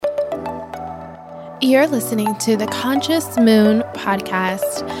You're listening to the Conscious Moon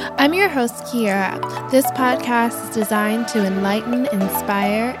podcast. I'm your host, Kiera. This podcast is designed to enlighten,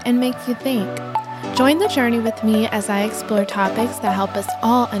 inspire, and make you think. Join the journey with me as I explore topics that help us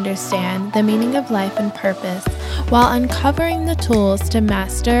all understand the meaning of life and purpose while uncovering the tools to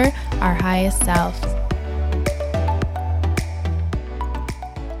master our highest self.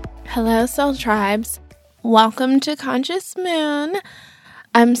 Hello, Soul Tribes. Welcome to Conscious Moon.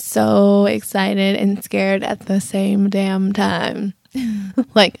 I'm so excited and scared at the same damn time,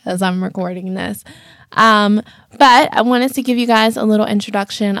 as I'm recording this. But I wanted to give you guys a little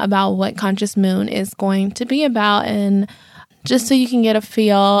introduction about what Conscious Moon is going to be about, and just so you can get a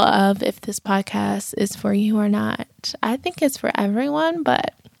feel of if this podcast is for you or not. I think it's for everyone,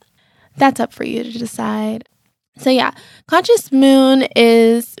 but that's up for you to decide. So yeah, Conscious Moon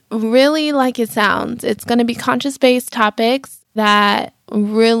is really like it sounds. It's going to be conscious-based topics that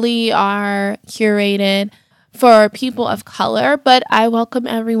really are curated for people of color, but I welcome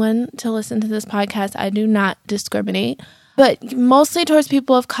everyone to listen to this podcast. I do not discriminate, but mostly towards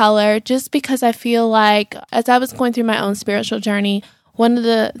people of color, just because I feel like as I was going through my own spiritual journey, one of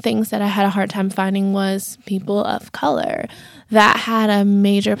the things that I had a hard time finding was people of color that had a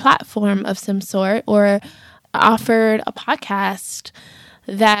major platform of some sort or offered a podcast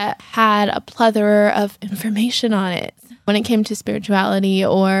that had a plethora of information on it when it came to spirituality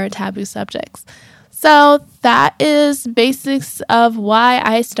or taboo subjects. So that is basics of why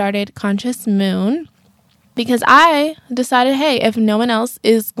I started Conscious Moon, because I decided, hey, if no one else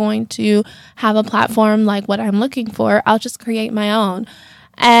is going to have a platform like what I'm looking for, I'll just create my own.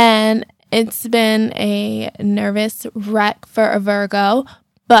 And it's been a nervous wreck for a Virgo,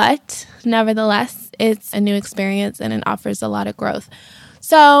 but nevertheless, it's a new experience and it offers a lot of growth.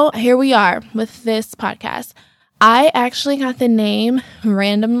 So here we are with this podcast. I actually got the name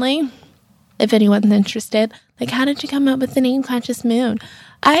randomly. If anyone's interested, how did you come up with the name Conscious Moon?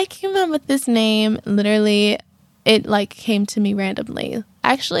 I came up with this name, literally, it came to me randomly.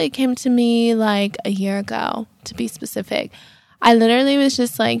 Actually, it came to me a year ago, to be specific. I literally was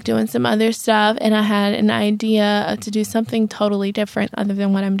just doing some other stuff, and I had an idea to do something totally different other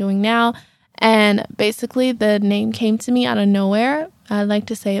than what I'm doing now. And basically, the name came to me out of nowhere. I like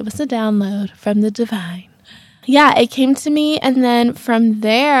to say it was a download from the divine. Yeah, it came to me, and then from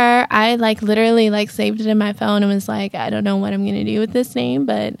there, I literally saved it in my phone and was I don't know what I'm going to do with this name,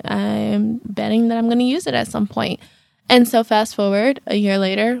 but I'm betting that I'm going to use it at some point. And so fast forward, a year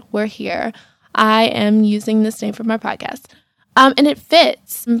later, we're here. I am using this name for my podcast. And it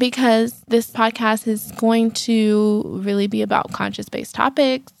fits because this podcast is going to really be about conscious-based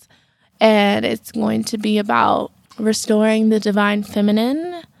topics, and it's going to be about restoring the divine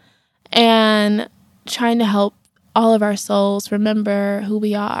feminine and trying to help all of our souls remember who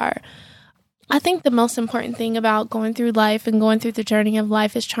we are. I think the most important thing about going through life and going through the journey of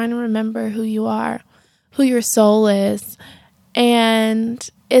life is trying to remember who you are, who your soul is. And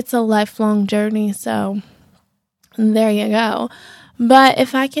it's a lifelong journey, so there you go. But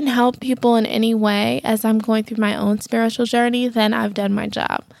if I can help people in any way as I'm going through my own spiritual journey, then I've done my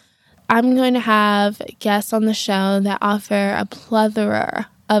job. I'm going to have guests on the show that offer a plethora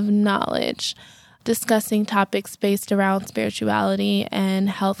of knowledge, discussing topics based around spirituality and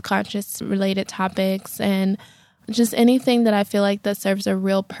health conscious related topics, and just anything that I feel that serves a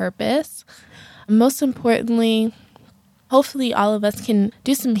real purpose. Most importantly, hopefully all of us can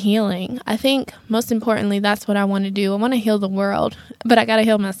do some healing. I think most importantly, that's what I want to do. I want to heal the world, but I got to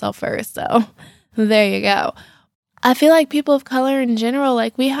heal myself first. So there you go. I feel people of color in general,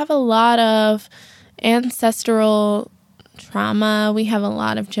 we have a lot of ancestral trauma. We have a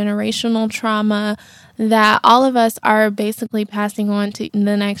lot of generational trauma that all of us are basically passing on to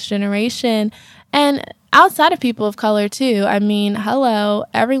the next generation. And outside of people of color too. I mean, hello,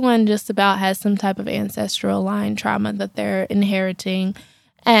 everyone just about has some type of ancestral line trauma that they're inheriting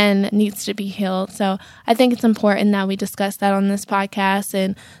and needs to be healed. So I think it's important that we discuss that on this podcast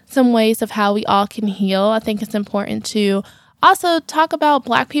and some ways of how we all can heal. I think it's important to also talk about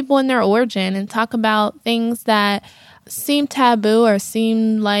Black people and their origin and talk about things that seem taboo or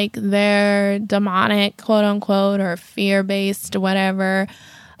seem like they're demonic, quote unquote, or fear-based or whatever,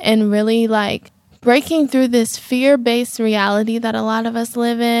 and really breaking through this fear-based reality that a lot of us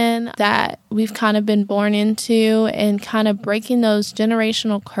live in, that we've kind of been born into, and kind of breaking those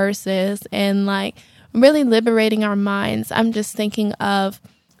generational curses and really liberating our minds. I'm just thinking of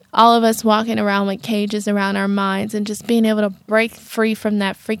all of us walking around with cages around our minds and just being able to break free from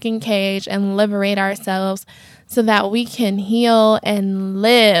that freaking cage and liberate ourselves so that we can heal and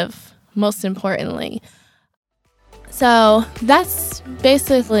live, most importantly. So that's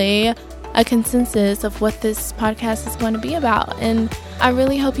basically a consensus of what this podcast is going to be about. And I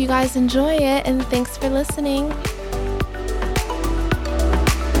really hope you guys enjoy it. And thanks for listening.